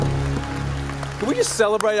Can we just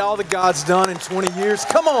celebrate all that God's done in 20 years?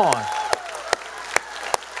 Come on.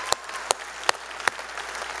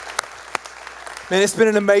 Man, it's been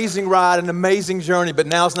an amazing ride, an amazing journey, but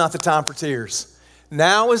now's not the time for tears.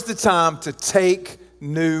 Now is the time to take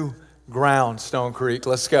new ground, Stone Creek.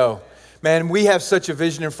 Let's go. Man, we have such a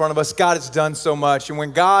vision in front of us. God has done so much. And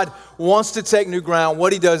when God wants to take new ground,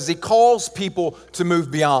 what he does is he calls people to move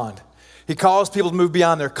beyond. He calls people to move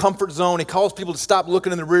beyond their comfort zone. He calls people to stop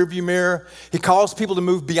looking in the rearview mirror. He calls people to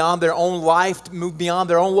move beyond their own life, to move beyond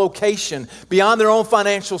their own location, beyond their own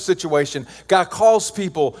financial situation. God calls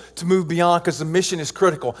people to move beyond because the mission is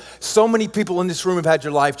critical. So many people in this room have had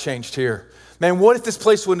your life changed here. Man, what if this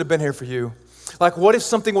place wouldn't have been here for you? Like, what if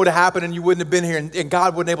something would have happened and you wouldn't have been here and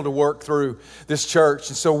God wasn't able to work through this church?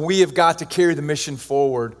 And so we have got to carry the mission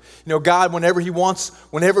forward. You know, God, whenever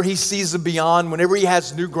he sees the beyond, whenever he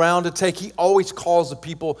has new ground to take, he always calls the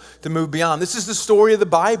people to move beyond. This is the story of the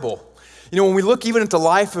Bible. You know, when we look even at the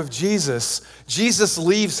life of Jesus, Jesus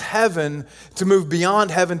leaves heaven to move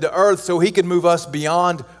beyond heaven to earth so he can move us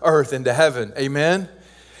beyond earth into heaven. Amen?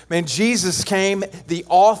 Man, Jesus came, the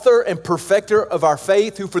author and perfecter of our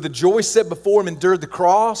faith, who for the joy set before him endured the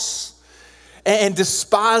cross and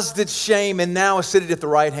despised its shame and now is seated at the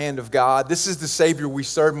right hand of God. This is the Savior we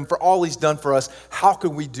serve, and for all he's done for us, how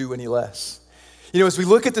could we do any less? You know, as we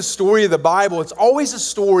look at the story of the Bible, it's always a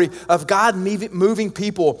story of God moving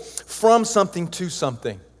people from something to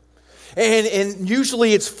something. And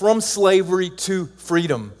usually it's from slavery to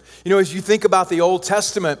freedom. You know, as you think about the Old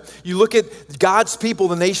Testament, you look at God's people,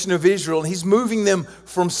 the nation of Israel, and he's moving them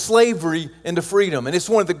from slavery into freedom. And it's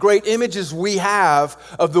one of the great images we have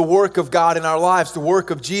of the work of God in our lives. The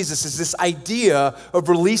work of Jesus is this idea of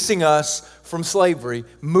releasing us from slavery,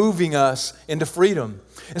 moving us into freedom.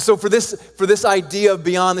 And so for this idea of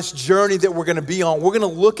beyond, this journey that we're going to be on, we're going to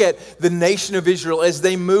look at the nation of Israel as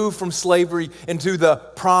they move from slavery into the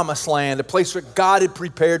promised land, a place where God had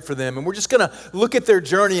prepared for them. And we're just going to look at their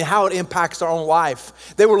journey and how it impacts our own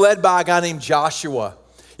life. They were led by a guy named Joshua.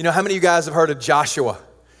 You know, how many of you guys have heard of Joshua?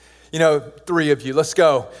 You know, 3 of you. Let's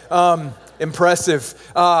go.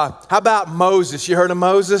 Impressive. How about Moses? You heard of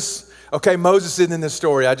Moses? Okay, Moses isn't in this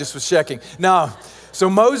story. I just was checking. No. So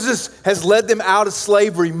Moses has led them out of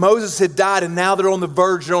slavery. Moses had died, and now they're on the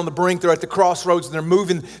verge, they're on the brink, they're at the crossroads, and they're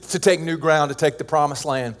moving to take new ground, to take the promised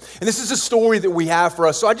land. And this is a story that we have for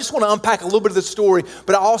us. So I just want to unpack a little bit of the story,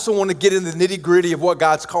 but I also want to get into the nitty-gritty of what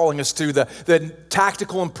God's calling us to, the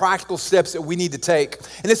tactical and practical steps that we need to take.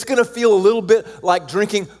 And it's going to feel a little bit like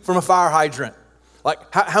drinking from a fire hydrant. Like,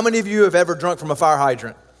 how many of you have ever drunk from a fire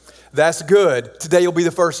hydrant? That's good. Today will be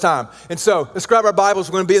the first time. And so let's grab our Bibles.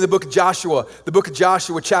 We're going to be in the book of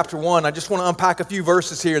Joshua chapter 1. I just want to unpack a few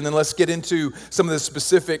verses here, and then let's get into some of the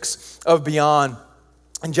specifics of beyond.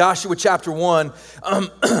 In Joshua chapter 1,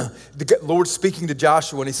 the Lord's speaking to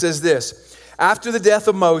Joshua, and he says this: after the death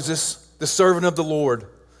of Moses, the servant of the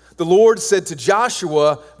Lord said to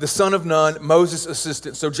Joshua, the son of Nun, Moses'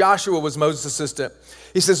 assistant. So Joshua was Moses' assistant.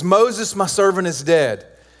 He says, Moses, my servant, is dead.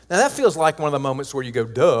 Now that feels like one of the moments where you go,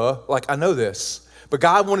 duh, like I know this. But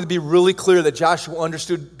God wanted to be really clear that Joshua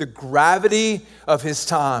understood the gravity of his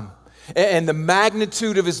time and the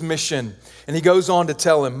magnitude of his mission. And he goes on to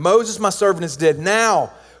tell him, Moses, my servant, is dead.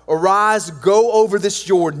 Now arise, go over this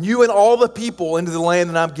Jordan, you and all the people, into the land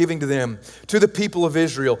that I'm giving to them, to the people of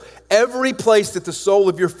Israel. Every place that the sole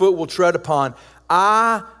of your foot will tread upon,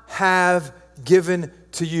 I have given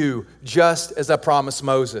to you, just as I promised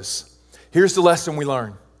Moses. Here's the lesson we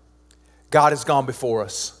learn. God has gone before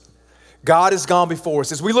us. God has gone before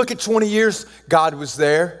us. As we look at 20 years, God was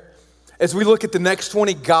there. As we look at the next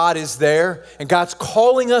 20, God is there. And God's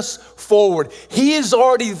calling us forward. He is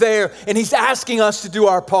already there, and he's asking us to do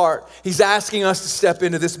our part. He's asking us to step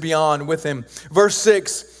into this beyond with him. Verse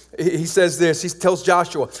 6, he says this. He tells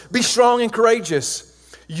Joshua, be strong and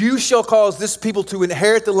courageous. You shall cause this people to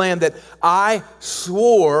inherit the land that I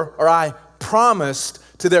swore, or I promised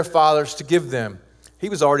to their fathers to give them. He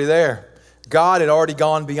was already there. God had already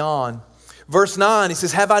gone beyond. Verse 9, he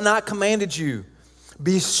says, have I not commanded you?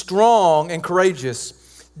 Be strong and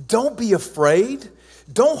courageous. Don't be afraid.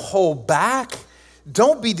 Don't hold back.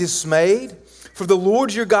 Don't be dismayed. For the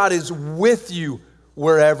Lord your God is with you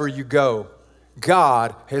wherever you go.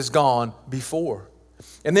 God has gone before.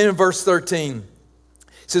 And then in verse 13,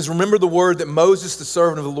 it says, remember the word that Moses, the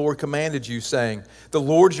servant of the Lord, commanded you, saying, the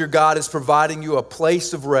Lord your God is providing you a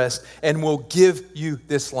place of rest and will give you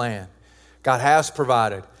this land. God has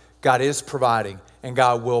provided, God is providing, and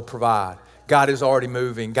God will provide. God is already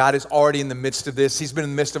moving. God is already in the midst of this. He's been in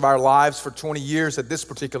the midst of our lives for 20 years at this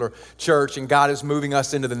particular church, and God is moving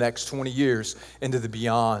us into the next 20 years, into the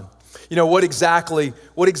beyond. You know, what exactly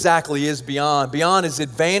is Beyond? Beyond is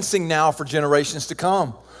advancing now for generations to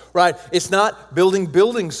come, right? It's not building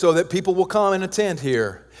buildings so that people will come and attend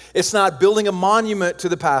here. It's not building a monument to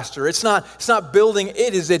the pastor. It's not building,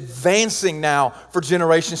 it is advancing now for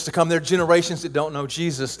generations to come. There are generations that don't know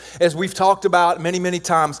Jesus. As we've talked about many, many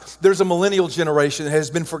times, there's a millennial generation that has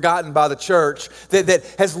been forgotten by the church, that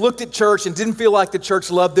has looked at church and didn't feel like the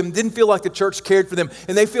church loved them, didn't feel like the church cared for them,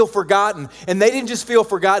 and they feel forgotten. And they didn't just feel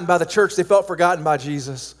forgotten by the church, they felt forgotten by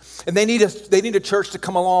Jesus. And they need a church to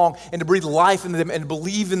come along and to breathe life into them and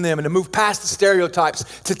believe in them and to move past the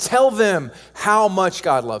stereotypes, to tell them how much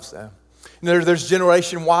God loves them. You know, there's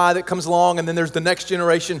Generation Y that comes along, and then there's the next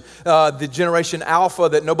generation, the Generation Alpha,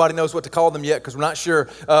 that nobody knows what to call them yet because we're not sure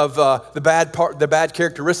of the bad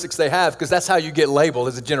characteristics they have, because that's how you get labeled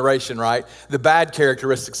as a generation, right? The bad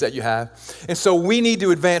characteristics that you have. And so we need to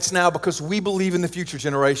advance now because we believe in the future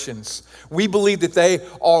generations. We believe that they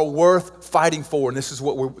are worth fighting for, and this is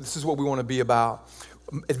what we want to be about.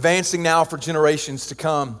 Advancing now for generations to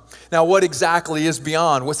come. Now, what exactly is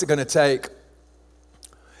Beyond? What's it going to take?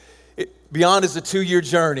 Beyond is a 2-year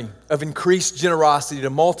journey of increased generosity to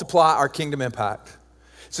multiply our kingdom impact.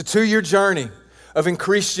 It's a 2-year journey of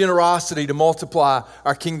increased generosity to multiply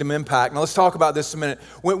our kingdom impact. Now let's talk about this a minute.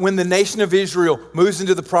 When the nation of Israel moves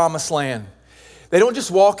into the promised land, they don't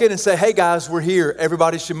just walk in and say, hey guys, we're here,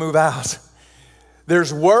 everybody should move out.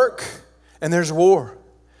 There's work and there's war.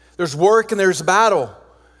 There's work and there's battle.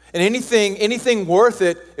 And anything worth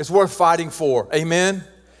it is worth fighting for. Amen?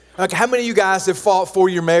 Like, how many of you guys have fought for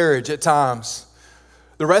your marriage at times?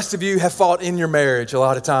 The rest of you have fought in your marriage a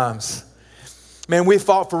lot of times. Man, we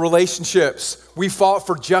fought for relationships. We fought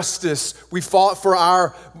for justice. We fought for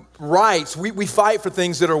our rights. We fight for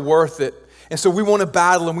things that are worth it. And so we want to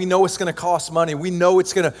battle, and we know it's going to cost money. We know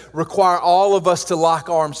it's going to require all of us to lock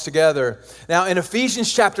arms together. Now, in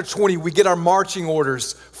Ephesians chapter 20, we get our marching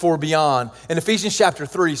orders for Beyond. In Ephesians chapter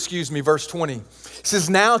 3, verse 20, it says,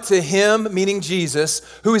 now to him, meaning Jesus,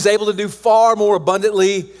 who is able to do far more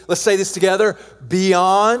abundantly, let's say this together,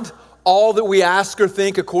 beyond all that we ask or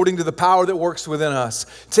think according to the power that works within us.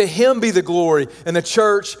 To him be the glory in the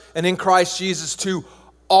church and in Christ Jesus to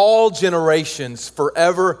all generations,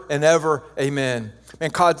 forever and ever. Amen.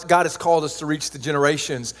 And God has called us to reach the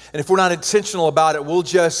generations. And if we're not intentional about it, we'll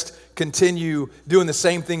just continue doing the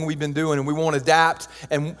same thing we've been doing, and we won't adapt,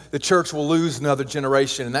 and the church will lose another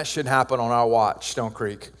generation. And that shouldn't happen on our watch, Stone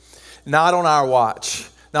Creek. Not on our watch.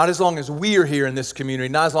 Not as long as we are here in this community,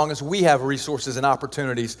 not as long as we have resources and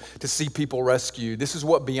opportunities to see people rescued. This is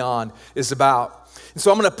what Beyond is about. And so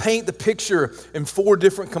I'm going to paint the picture in 4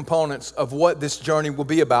 different components of what this journey will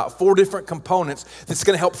be about. 4 different components that's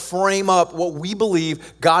going to help frame up what we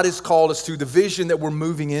believe God has called us to, the vision that we're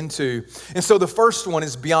moving into. And so the first one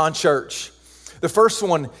is Beyond Church. The first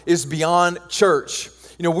one is Beyond Church.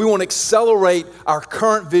 You know, we want to accelerate our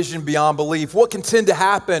current vision beyond belief. What can tend to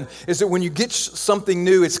happen is that when you get something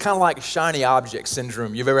new, it's kind of like shiny object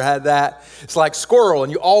syndrome. You've ever had that? It's like squirrel,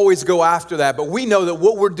 and you always go after that. But we know that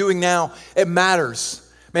what we're doing now, it matters.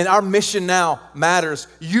 Man, our mission now matters.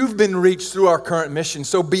 You've been reached through our current mission.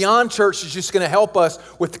 So Beyond Church is just going to help us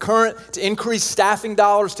with to increase staffing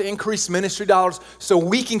dollars, to increase ministry dollars, so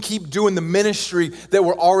we can keep doing the ministry that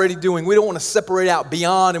we're already doing. We don't want to separate out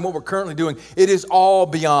Beyond and what we're currently doing. It is all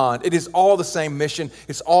Beyond. It is all the same mission.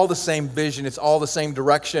 It's all the same vision. It's all the same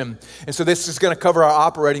direction. And so this is going to cover our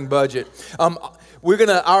operating budget.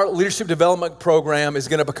 Our leadership development program is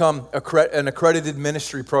going to become an accredited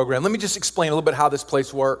ministry program. Let me just explain a little bit how this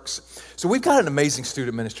place works. So we've got an amazing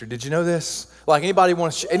student ministry. Did you know this? Like, anybody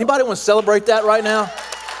want to celebrate that right now?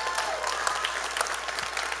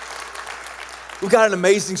 We've got an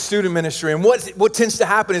amazing student ministry, and what tends to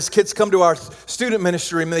happen is kids come to our student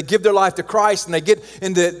ministry and they give their life to Christ, and they get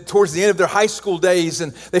towards the end of their high school days,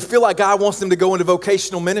 and they feel like God wants them to go into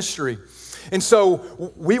vocational ministry. And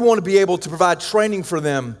so we want to be able to provide training for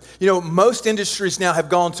them. You know, most industries now have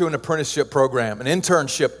gone to an apprenticeship program, an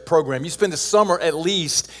internship program. You spend a summer at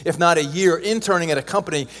least, if not a year, interning at a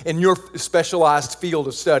company in your specialized field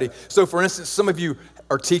of study. So for instance, some of you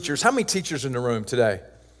are teachers. How many teachers in the room today?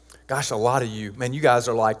 Gosh, a lot of you. Man, you guys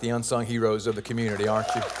are like the unsung heroes of the community,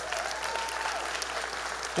 aren't you?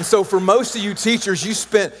 And so for most of you teachers, you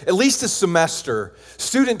spent at least a semester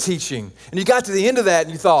student teaching, and you got to the end of that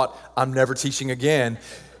and you thought, I'm never teaching again.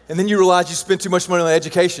 And then you realized you spent too much money on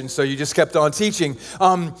education, so you just kept on teaching.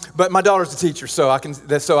 But my daughter's a teacher, so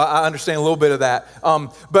I understand a little bit of that.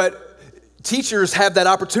 But teachers have that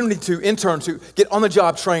opportunity to intern, to get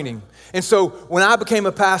on-the-job training. And so when I became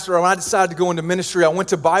a pastor, or when I decided to go into ministry, I went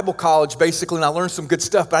to Bible college basically, and I learned some good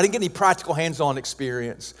stuff, but I didn't get any practical hands-on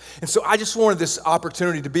experience. And so I just wanted this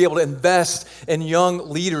opportunity to be able to invest in young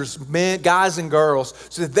leaders, men, guys and girls,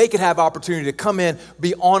 so that they could have opportunity to come in,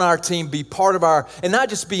 be on our team, be part of our, and not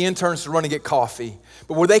just be interns to run and get coffee,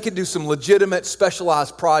 but where they could do some legitimate,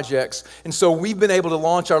 specialized projects. And so we've been able to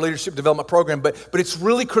launch our leadership development program, but it's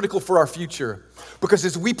really critical for our future. Because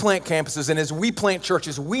as we plant campuses and as we plant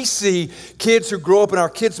churches, we see kids who grow up in our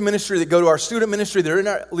kids ministry, that go to our student ministry, they're in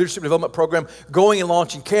our leadership development program, going and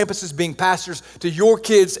launching campuses, being pastors to your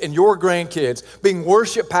kids and your grandkids, being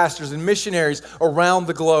worship pastors and missionaries around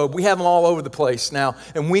the globe. We have them all over the place now,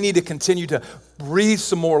 and we need to continue to breathe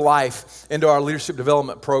some more life into our leadership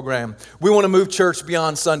development program. We want to move church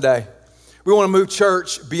beyond Sunday. We want to move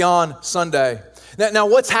church beyond Sunday. Now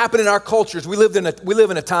what's happened in our culture is we live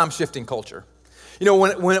in a time-shifting culture. You know,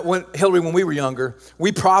 when Hillary, when we were younger,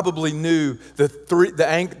 we probably knew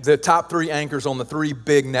the top three anchors on the three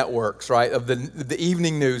big networks, right, of the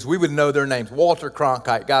evening news. We would know their names, Walter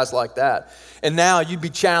Cronkite, guys like that. And now you'd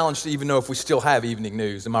be challenged to even know if we still have evening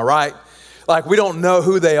news. Am I right? Like, we don't know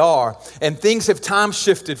who they are. And things have time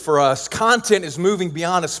shifted for us. Content is moving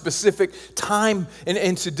beyond a specific time and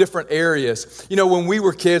into different areas. You know, when we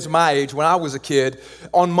were kids, my age, when I was a kid,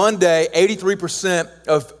 on Monday, 83%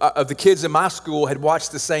 of the kids in my school had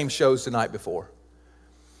watched the same shows the night before.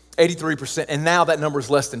 83%. And now that number is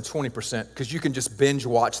less than 20% because you can just binge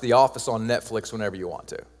watch The Office on Netflix whenever you want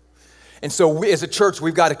to. And so we, as a church,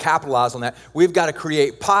 we've got to capitalize on that. We've got to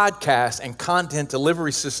create podcasts and content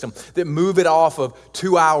delivery system that move it off of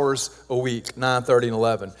 2 hours a week, 9:30 and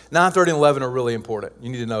 11. 9:30 and 11 are really important.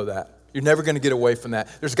 You need to know that. You're never going to get away from that.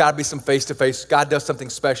 There's got to be some face-to-face. God does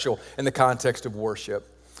something special in the context of worship.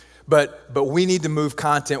 But we need to move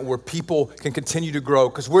content where people can continue to grow,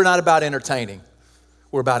 because we're not about entertaining.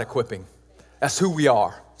 We're about equipping. That's who we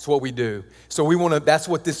are. It's what we do. So that's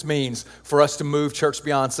what this means for us to move church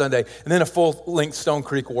beyond Sunday. And then a full-length Stone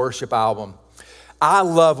Creek worship album. I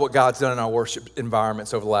love what God's done in our worship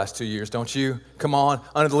environments over the last 2 years, don't you? Come on.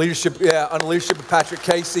 Under the leadership of Patrick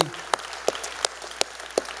Casey.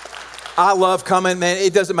 I love coming, man.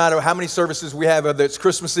 It doesn't matter how many services we have, whether it's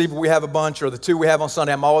Christmas Eve, we have a bunch, or the 2 we have on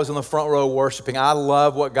Sunday. I'm always on the front row worshiping. I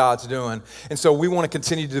love what God's doing. And so we want to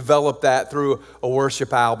continue to develop that through a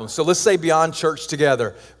worship album. So let's say Beyond Church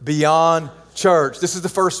together. Beyond Church. This is the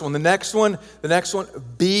first one. The next one,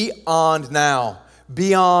 Beyond Now.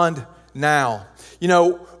 Beyond Now. You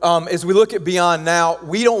know, as we look at Beyond Now,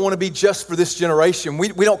 we don't want to be just for this generation. We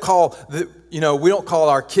don't call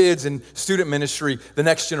our kids in student ministry the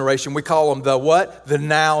next generation. We call them the what? The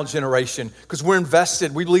now generation. Because we're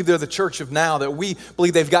invested. We believe they're the church of now, that we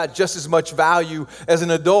believe they've got just as much value as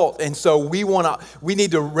an adult. And so we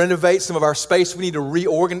need to renovate some of our space. We need to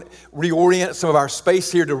reorient some of our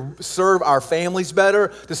space here to serve our families better,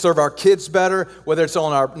 to serve our kids better, whether it's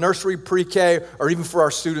on our nursery, pre-K, or even for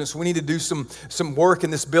our students. We need to do some work in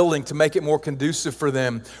this building to make it more conducive for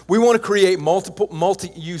them. We want to create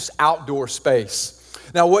multi-use outdoor space.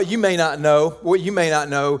 Now, what you may not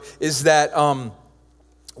know is that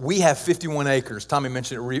we have 51 acres. Tommy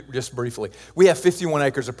mentioned it just briefly. We have 51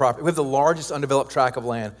 acres of property. We have the largest undeveloped tract of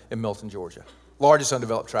land in Milton, Georgia. Largest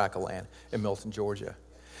undeveloped tract of land in Milton, Georgia.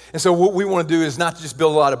 And so what we want to do is not to just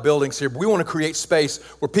build a lot of buildings here, but we want to create space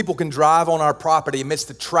where people can drive on our property amidst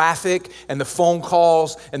the traffic and the phone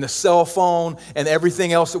calls and the cell phone and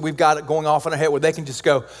everything else that we've got going off in our head, where they can just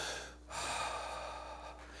go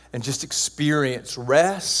and just experience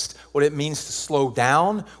rest, what it means to slow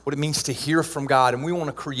down, what it means to hear from God. And we want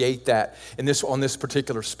to create that on this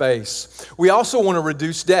particular space. We also want to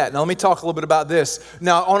reduce debt. Now, let me talk a little bit about this.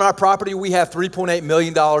 Now, on our property, we have $3.8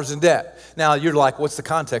 million in debt. Now, you're like, what's the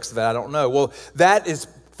context of that? I don't know. Well, that is,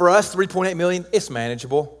 for us, $3.8 million, it's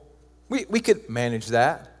manageable. We could manage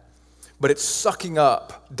that. But it's sucking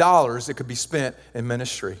up dollars that could be spent in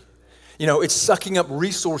ministry. You know, it's sucking up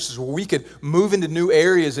resources where we could move into new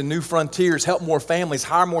areas and new frontiers, help more families,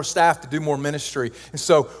 hire more staff to do more ministry. And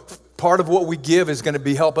so part of what we give is going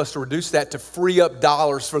to help us to reduce that, to free up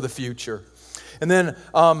dollars for the future. And then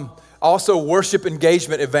also worship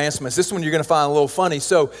engagement advancements. This one you're going to find a little funny.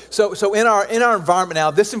 So in our environment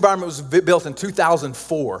now, this environment was built in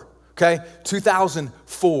 2004, okay?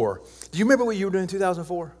 2004. Do you remember what you were doing in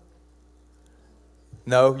 2004?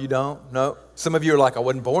 No, you don't? No. Some of you are like, I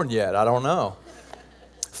wasn't born yet. I don't know.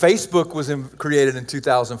 Facebook was created in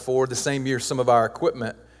 2004, the same year some of our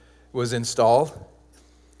equipment was installed.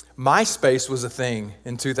 MySpace was a thing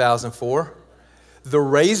in 2004. The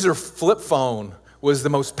Razr flip phone was the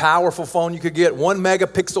most powerful phone you could get. 1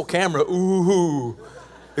 megapixel camera. Ooh,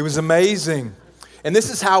 it was amazing. And this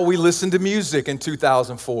is how we listened to music in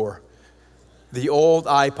 2004. The old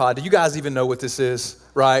iPod. Do you guys even know what this is,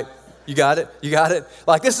 right? You got it? You got it?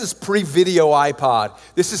 Like, this is pre-video iPod.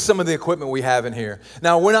 This is some of the equipment we have in here.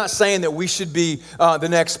 Now, we're not saying that we should be the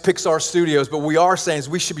next Pixar Studios, but we are saying is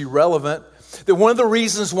we should be relevant. That one of the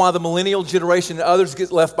reasons why the millennial generation and others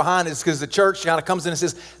get left behind is because the church kind of comes in and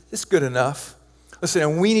says, it's good enough. Listen,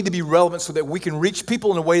 and we need to be relevant so that we can reach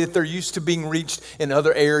people in a way that they're used to being reached in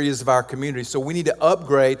other areas of our community. So we need to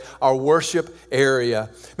upgrade our worship area.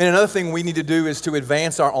 Man, another thing we need to do is to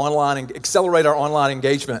advance our online and accelerate our online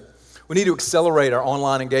engagement. We need to accelerate our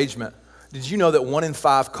online engagement. Did you know that 1 in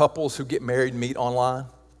 5 couples who get married meet online?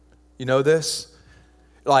 You know this?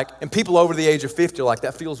 And people over the age of 50 are like,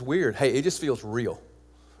 that feels weird. Hey, it just feels real,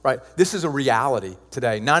 right? This is a reality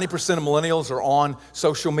today. 90% of millennials are on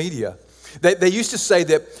social media. They used to say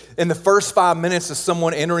that in the first 5 minutes of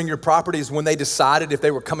someone entering your property is when they decided if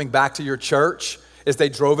they were coming back to your church as they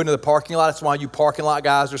drove into the parking lot. That's why you parking lot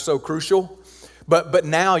guys are so crucial. But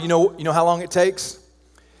now, you know how long it takes?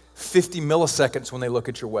 50 milliseconds when they look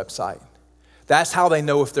at your website. That's how they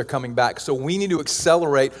know if they're coming back. So we need to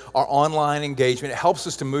accelerate our online engagement. It helps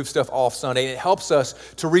us to move stuff off Sunday, and it helps us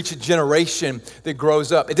to reach a generation that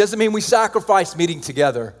grows up. It doesn't mean we sacrifice meeting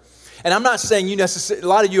together. And I'm not saying you necessarily, a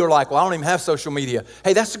lot of you are like, well, I don't even have social media.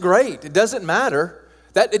 Hey, that's great. It doesn't matter.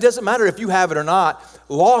 It doesn't matter if you have it or not.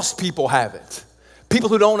 Lost people have it. People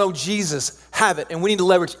who don't know Jesus have it, and we need to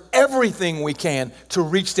leverage everything we can to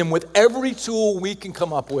reach them with every tool we can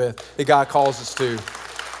come up with that God calls us to.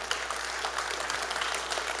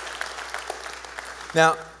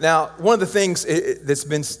 Now, one of the things that's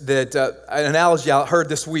been an analogy I heard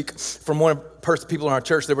this week from one of the people in our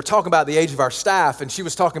church, they were talking about the age of our staff, and she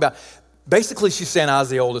was talking about, basically she's saying I was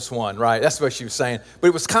the oldest one, right? That's what she was saying, but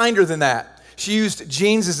it was kinder than that. She used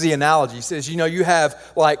jeans as the analogy. She says, you have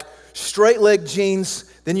like straight leg jeans,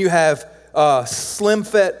 then you have slim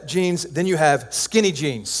fit jeans, then you have skinny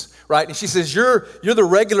jeans. Right? And she says, you're the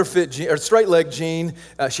regular fit jean, or straight leg jean.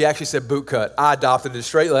 She actually said boot cut. I adopted a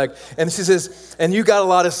straight leg. And she says, and you got a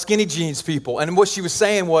lot of skinny jeans people. And what she was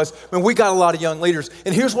saying was, we got a lot of young leaders.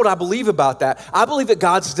 And here's what I believe about that. I believe that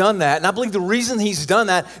God's done that. And I believe the reason he's done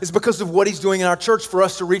that is because of what he's doing in our church for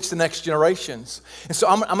us to reach the next generations. And so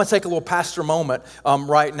I'm going to take a little pastor moment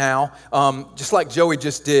right now, just like Joey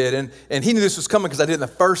just did. And he knew this was coming because I did it in the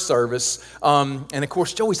first service. And of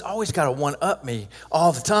course, Joey's always got to one-up me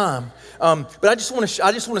all the time. But I just want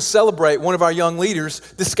to celebrate one of our young leaders,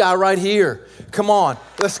 this guy right here. Come on,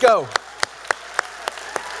 let's go.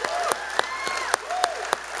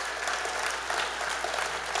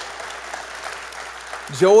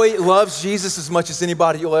 Joey loves Jesus as much as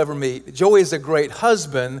anybody you'll ever meet. Joey is a great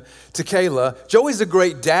husband to Kayla. Joey's a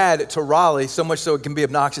great dad to Raleigh, so much so it can be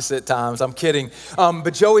obnoxious at times. I'm kidding.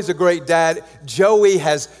 But Joey's a great dad. Joey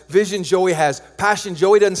has vision. Joey has passion.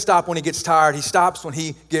 Joey doesn't stop when he gets tired. He stops when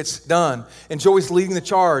he gets done. And Joey's leading the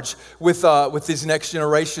charge with this next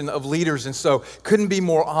generation of leaders. And so couldn't be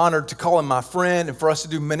more honored to call him my friend and for us to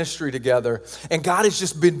do ministry together. And God has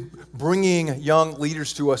just been bringing young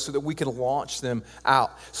leaders to us so that we can launch them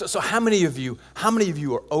out. So how many of you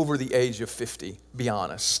are over the age of 50? Be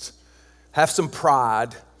honest. Have some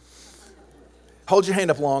pride. Hold your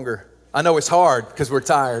hand up longer. I know it's hard because we're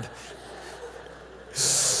tired.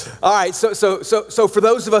 All right, so for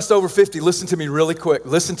those of us over 50, listen to me really quick.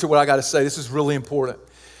 Listen to what I got to say. This is really important.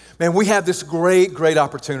 Man, we have this great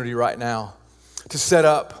opportunity right now to set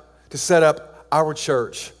up our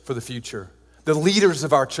church for the future. The leaders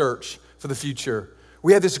of our church for the future.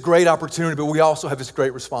 We have this great opportunity, but we also have this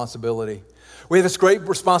great responsibility. We have this great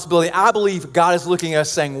responsibility. I believe God is looking at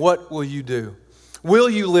us saying, what will you do? Will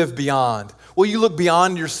you live beyond? Will you look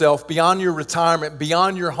beyond yourself, beyond your retirement,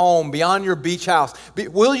 beyond your home, beyond your beach house?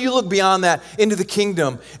 Will you look beyond that into the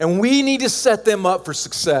kingdom? And we need to set them up for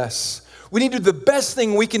success. We need to do the best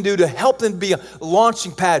thing we can do to help them be a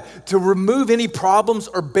launching pad, to remove any problems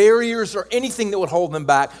or barriers or anything that would hold them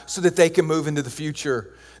back so that they can move into the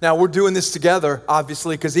future. Now, we're doing this together,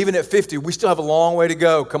 obviously, because even at 50, we still have a long way to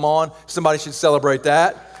go. Come on, somebody should celebrate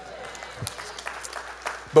that.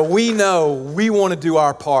 But we know we want to do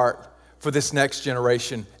our part for this next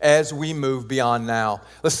generation as we move beyond now.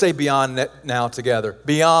 Let's say beyond now together.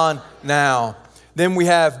 Beyond now. Then we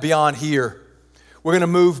have beyond here. We're going to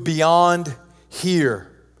move beyond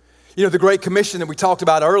here. You know, the Great Commission that we talked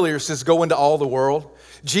about earlier says go into all the world.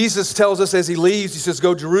 Jesus tells us as he leaves, he says,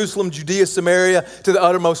 go Jerusalem, Judea, Samaria, to the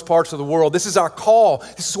uttermost parts of the world. This is our call.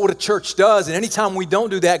 This is what a church does. And anytime we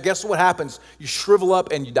don't do that, guess what happens? You shrivel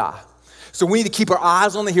up and you die. So we need to keep our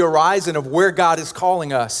eyes on the horizon of where God is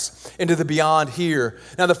calling us into the beyond here.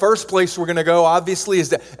 Now, the first place we're going to go, obviously, is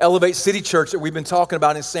the Elevate City Church that we've been talking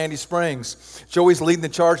about in Sandy Springs. Joey's leading the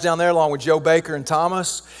charge down there along with Joe Baker and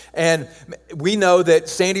Thomas. And we know that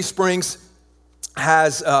Sandy Springs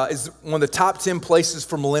is one of the top 10 places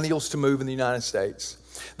for millennials to move in the United States.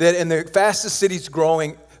 That in the fastest cities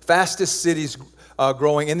growing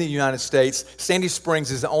in the United States, Sandy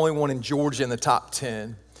Springs is the only one in Georgia in the top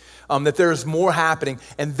 10. That there is more happening,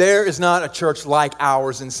 and there is not a church like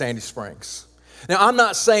ours in Sandy Springs. Now, I'm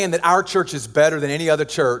not saying that our church is better than any other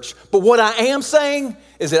church, but what I am saying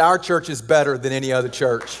is that our church is better than any other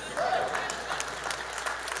church.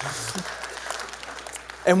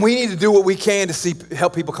 And we need to do what we can to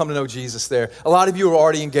help people come to know Jesus there. A lot of you are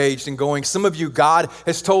already engaged in going. Some of you, God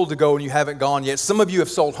has told to go and you haven't gone yet. Some of you have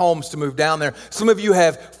sold homes to move down there. Some of you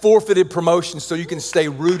have forfeited promotions so you can stay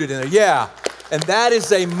rooted in it. Yeah, and that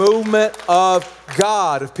is a movement of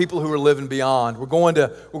God, of people who are living beyond. We're going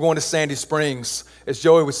to Sandy Springs, as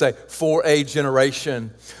Joey would say, for a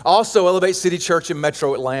generation. Also, Elevate City Church in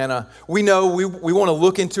Metro Atlanta. We know we want to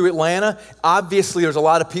look into Atlanta. Obviously, there's a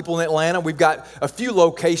lot of people in Atlanta. We've got a few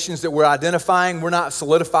locations that we're identifying. We're not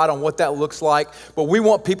solidified on what that looks like, but we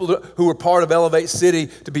want people who are part of Elevate City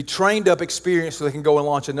to be trained up, experienced, so they can go and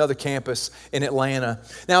launch another campus in Atlanta.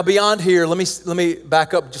 Now, beyond here, let me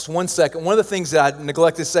back up just 1 second. One of the things that I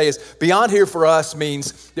neglected to say is beyond here for us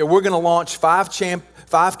means that we're going to launch five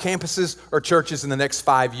campuses or churches in the next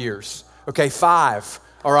 5 years. Okay, 5.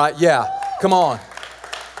 All right, yeah, come on.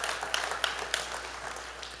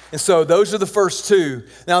 And so those are the first 2.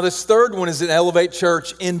 Now this third one is an Elevate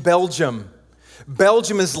Church in Belgium.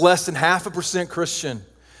 Belgium is less than 0.5% Christian.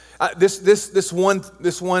 This one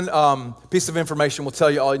piece of information will tell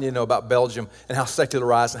you all you need to know about Belgium and how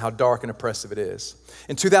secularized and how dark and oppressive it is.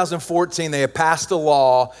 In 2014, they had passed a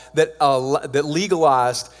law that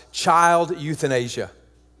legalized child euthanasia.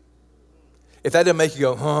 If that doesn't make you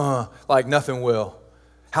go, like nothing will.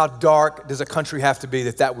 How dark does a country have to be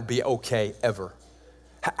that would be okay ever?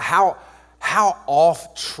 How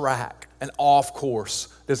off track and off course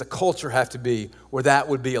does a culture have to be where that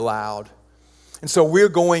would be allowed? And so we're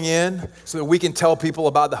going in so that we can tell people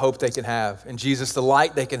about the hope they can have and Jesus, the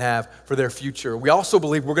light they can have for their future. We also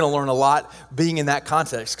believe we're going to learn a lot being in that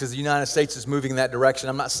context because the United States is moving in that direction.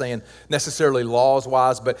 I'm not saying necessarily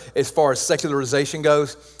laws-wise, but as far as secularization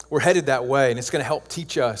goes, we're headed that way, and it's going to help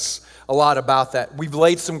teach us a lot about that. We've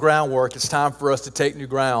laid some groundwork. It's time for us to take new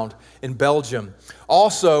ground in Belgium.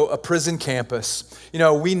 Also, a prison campus. You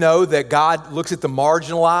know, we know that God looks at the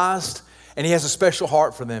marginalized, and he has a special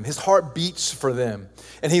heart for them. His heart beats for them.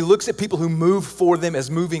 And he looks at people who move for them as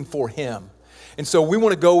moving for him. And so we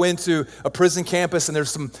want to go into a prison campus, and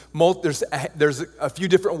there's a few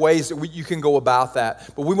different ways that you can go about that.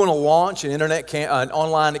 But we want to launch an an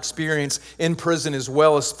online experience in prison, as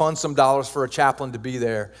well as fund some dollars for a chaplain to be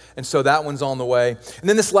there. And so that one's on the way. And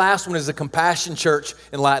then this last one is a Compassion Church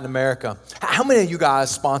in Latin America. How many of you guys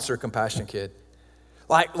sponsor a Compassion Kid?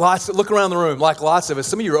 Like lots, look around the room, like lots of us.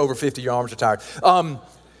 Some of you are over 50, your arms are tired.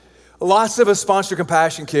 Lots of us sponsor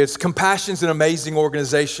Compassion Kids. Compassion's an amazing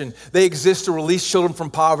organization. They exist to release children from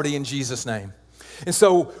poverty in Jesus' name. And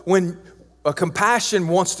so when a Compassion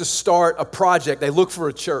wants to start a project, they look for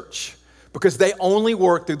a church because they only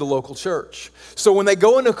work through the local church. So when they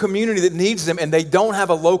go into a community that needs them and they don't have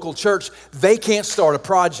a local church, they can't start a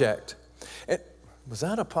project. Was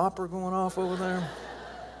that a popper going off over there?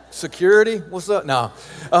 Security? What's up? No.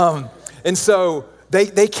 And so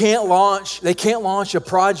they can't launch a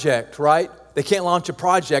project, right? They can't launch a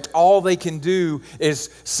project. All they can do is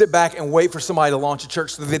sit back and wait for somebody to launch a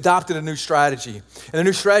church. So they adopted a new strategy. And the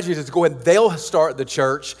new strategy is to go ahead, they'll start the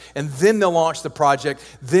church, and then they'll launch the project,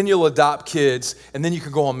 then you'll adopt kids, and then you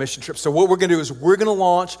can go on mission trips. So what we're gonna do is we're gonna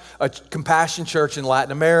launch a Compassion Church in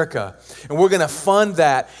Latin America, and we're gonna fund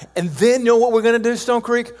that. And then you know what we're gonna do, Stone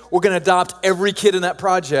Creek? We're gonna adopt every kid in that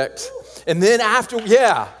project. And then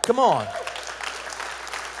come on.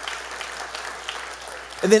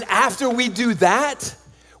 And then after we do that,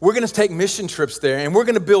 we're going to take mission trips there, and we're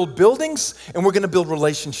going to build buildings, and we're going to build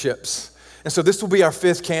relationships. And so this will be our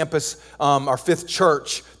 5th campus, our 5th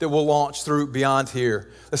church that we'll launch through Beyond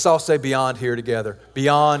Here. Let's all say Beyond Here together.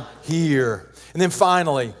 Beyond Here. And then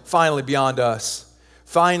finally, beyond us.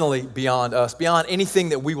 Finally, beyond us. Beyond anything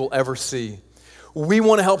that we will ever see. We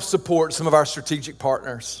want to help support some of our strategic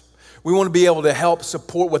partners. We want to be able to help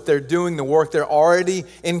support what they're doing, the work they're already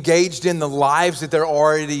engaged in, the lives that they're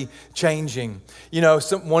already changing. You know,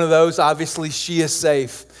 one of those, obviously, She is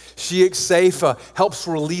Safe. She is Safe helps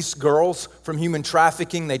release girls from human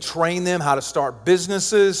trafficking. They train them how to start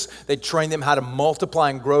businesses. They train them how to multiply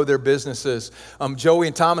and grow their businesses. Joey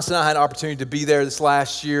and Thomas and I had an opportunity to be there this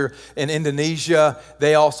last year in Indonesia.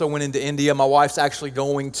 They also went into India. My wife's actually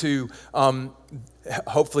going to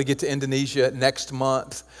hopefully get to Indonesia next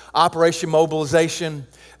month. Operation Mobilization,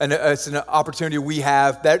 and it's an opportunity we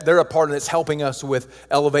have. They're a partner that's helping us with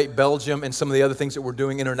Elevate Belgium and some of the other things that we're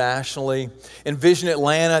doing internationally. Envision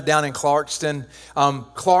Atlanta down in Clarkston.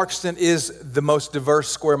 Clarkston is the most diverse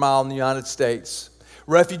square mile in the United States.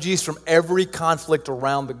 Refugees from every conflict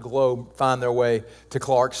around the globe find their way to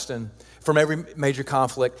Clarkston from every major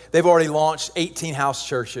conflict. They've already launched 18 house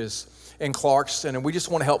churches in Clarkston, and we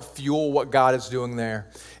just want to help fuel what God is doing there.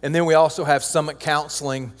 And then we also have Summit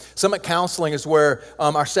Counseling. Summit Counseling is where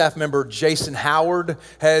our staff member, Jason Howard,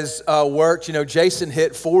 has worked. You know, Jason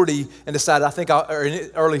hit 40 and decided, or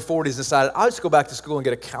in early 40s, decided, I'll just go back to school and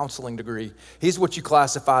get a counseling degree. He's what you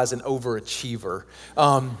classify as an overachiever.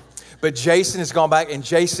 But Jason has gone back, and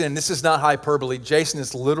Jason, this is not hyperbole, Jason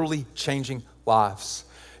is literally changing lives.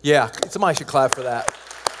 Yeah, somebody should clap for that.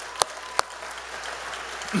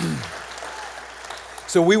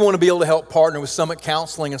 So we want to be able to help partner with Summit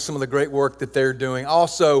Counseling and some of the great work that they're doing.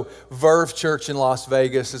 Also, Verve Church in Las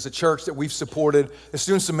Vegas is a church that we've supported. It's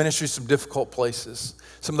doing some ministry, some difficult places.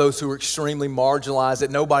 Some of those who are extremely marginalized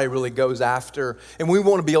that nobody really goes after. And we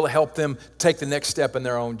want to be able to help them take the next step in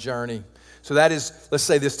their own journey. So that is, let's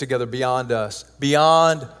say this together, beyond us.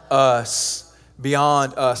 Beyond us.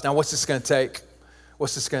 Beyond us. Now, what's this going to take?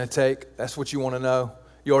 What's this going to take? That's what you want to know.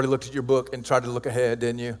 You already looked at your book and tried to look ahead,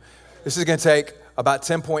 didn't you? This is going to take about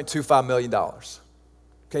 $10.25 million.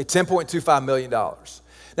 Okay, $10.25 million. Now,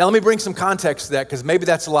 let me bring some context to that, because maybe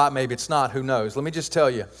that's a lot, maybe it's not, who knows. Let me just tell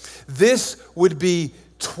you, this would be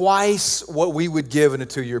twice what we would give in a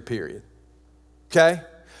 2-year period. Okay?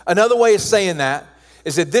 Another way of saying that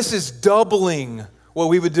is that this is doubling what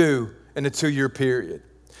we would do in a 2-year period.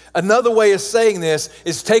 Another way of saying this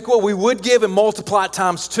is take what we would give and multiply it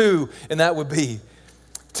times 2, and that would be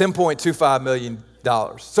 $10.25 million.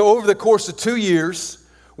 So over the course of 2 years,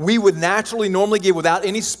 we would normally give, without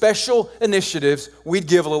any special initiatives, we'd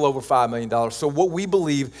give a little over $5 million. So what we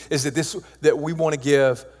believe is that we want to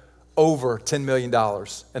give over $10 million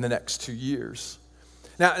in the next 2 years.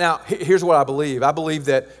 Now, here's what I believe. I believe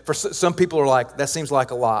that for some people are like, that seems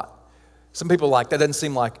like a lot. Some people are like, that doesn't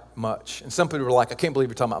seem like much. And some people are like, I can't believe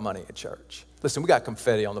you're talking about money at church. Listen, we got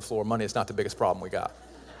confetti on the floor. Money is not the biggest problem we got.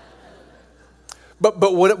 But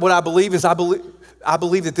what I believe is, I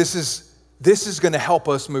believe that this is going to help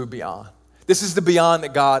us move beyond. This is the beyond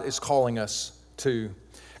that God is calling us to.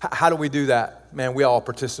 How do we do that? Man, we all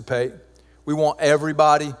participate. We want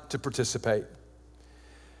everybody to participate.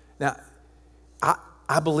 Now, I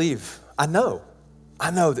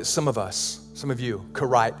know that some of you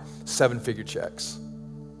could write 7-figure checks.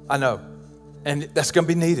 I know, and that's going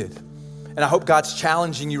to be needed. And I hope God's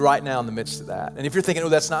challenging you right now in the midst of that. And if you're thinking, oh,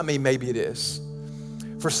 that's not me, maybe it is.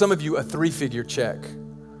 For some of you, a 3-figure check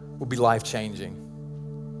will be life-changing.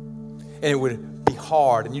 And it would be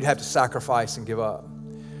hard, and you'd have to sacrifice and give up.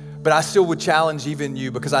 But I still would challenge even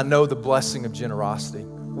you, because I know the blessing of generosity.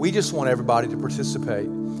 We just want everybody to participate.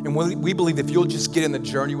 And we believe if you'll just get in the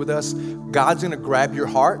journey with us, God's going to grab your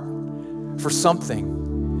heart for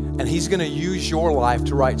something. And He's going to use your life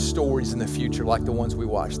to write stories in the future like the ones we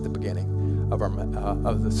watched at the beginning of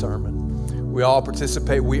the sermon. We all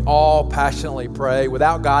participate. We all passionately pray.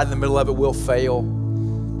 Without God in the middle of it, we'll fail.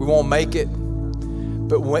 We won't make it.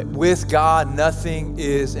 But with God, nothing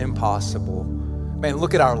is impossible. Man,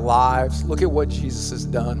 look at our lives. Look at what Jesus has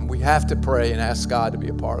done. We have to pray and ask God to be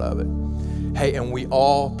a part of it. Hey, and we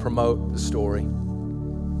all promote the story.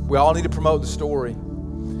 We all need to promote the story.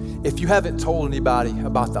 If you haven't told anybody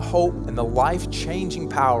about the hope and the life-changing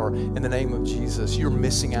power in the name of Jesus, you're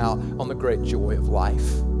missing out on the great joy of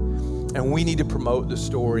life. And we need to promote the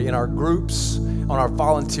story in our groups, on our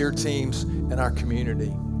volunteer teams, in our community.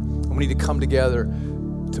 And we need to come together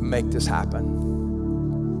to make this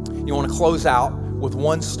happen. You want to close out with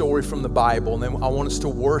one story from the Bible, and then I want us to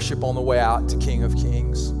worship on the way out to King of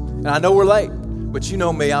Kings. And I know we're late, but you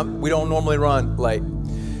know me, we don't normally run late.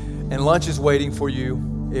 And lunch is waiting for you.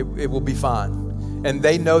 It will be fine. And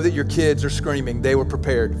they know that your kids are screaming. They were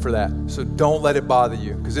prepared for that. So don't let it bother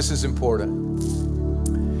you, because this is important.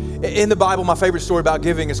 In the Bible, my favorite story about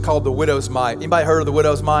giving is called the widow's mite. Anybody heard of the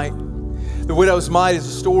widow's mite? The widow's mite is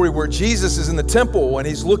a story where Jesus is in the temple and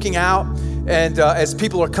He's looking out And as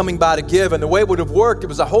people are coming by to give, and the way it would have worked, it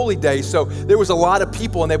was a holy day, so there was a lot of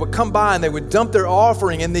people, and they would come by and they would dump their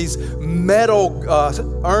offering in these metal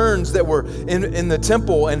urns that were in the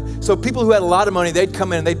temple. And so people who had a lot of money, they'd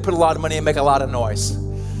come in and they'd put a lot of money and make a lot of noise.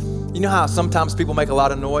 You know how sometimes people make a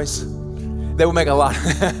lot of noise? They would make a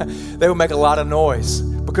lot of noise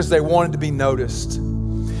because they wanted to be noticed.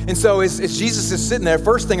 And so as Jesus is sitting there,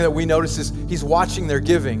 first thing that we notice is he's watching their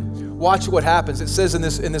giving. Watch what happens. It says in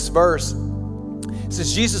this verse, it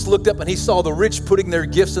says, Jesus looked up and he saw the rich putting their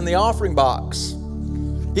gifts in the offering box.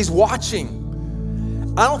 He's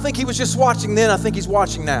watching. I don't think he was just watching then. I think he's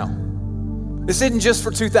watching now. This isn't just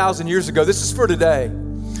for 2,000 years ago. This is for today.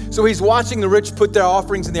 So he's watching the rich put their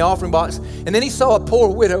offerings in the offering box. And then he saw a poor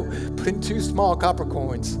widow putting 2 small copper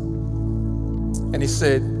coins. And he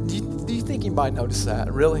said, do you think anybody noticed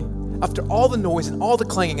that? Really? After all the noise and all the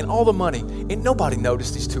clanging and all the money, ain't nobody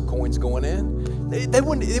noticed these 2 coins going in. They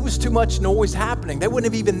wouldn't. It was too much noise happening. They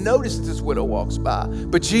wouldn't have even noticed this widow walks by.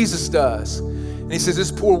 But Jesus does. And he says,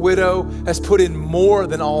 this poor widow has put in more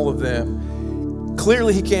than all of them.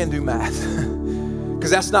 Clearly he can't do math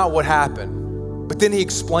because that's not what happened. But then he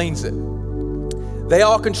explains it. They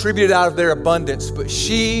all contributed out of their abundance, but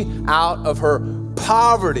she, out of her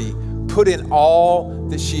poverty, put in all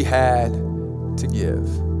that she had to give.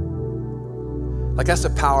 Like, that's a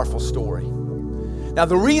powerful story. Now,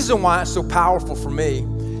 the reason why it's so powerful for me,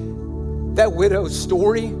 that widow's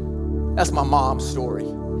story, that's my mom's story.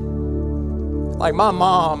 Like, my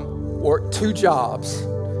mom worked 2 jobs,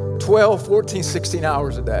 12, 14, 16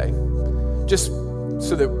 hours a day, just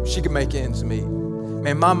so that she could make ends meet.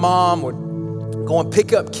 Man, my mom would go and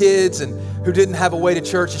pick up kids who didn't have a way to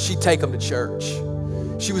church, and she'd take them to church.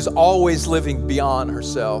 She was always living beyond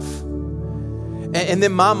herself. And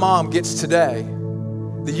then my mom gets today,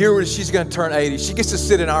 the year where she's going to turn 80, she gets to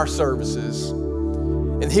sit in our services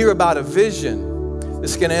and hear about a vision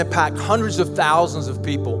that's going to impact hundreds of thousands of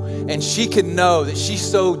people. And she can know that she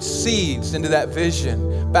sowed seeds into that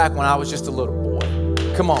vision back when I was just a little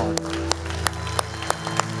boy. Come on.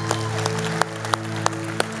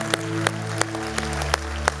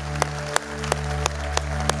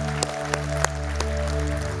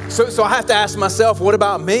 So I have to ask myself, what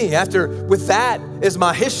about me? With that is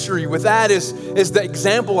my history, with that is the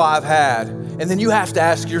example I've had. And then you have to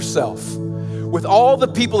ask yourself, with all the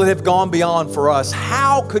people that have gone beyond for us,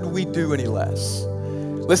 how could we do any less?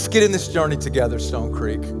 Let's get in this journey together, Stone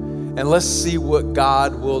Creek, and let's see what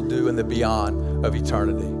God will do in the beyond of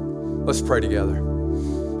eternity. Let's pray together.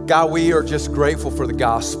 God, we are just grateful for the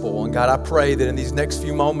gospel. And God, I pray that in these next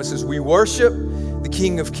few moments as we worship the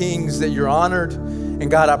King of Kings, that you're honored. And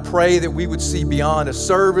God, I pray that we would see beyond a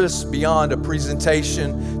service, beyond a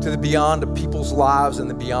presentation, to the beyond of people's lives and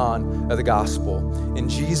the beyond of the gospel. In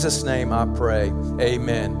Jesus' name I pray,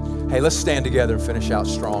 amen. Hey, let's stand together and finish out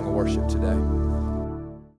strong in worship today.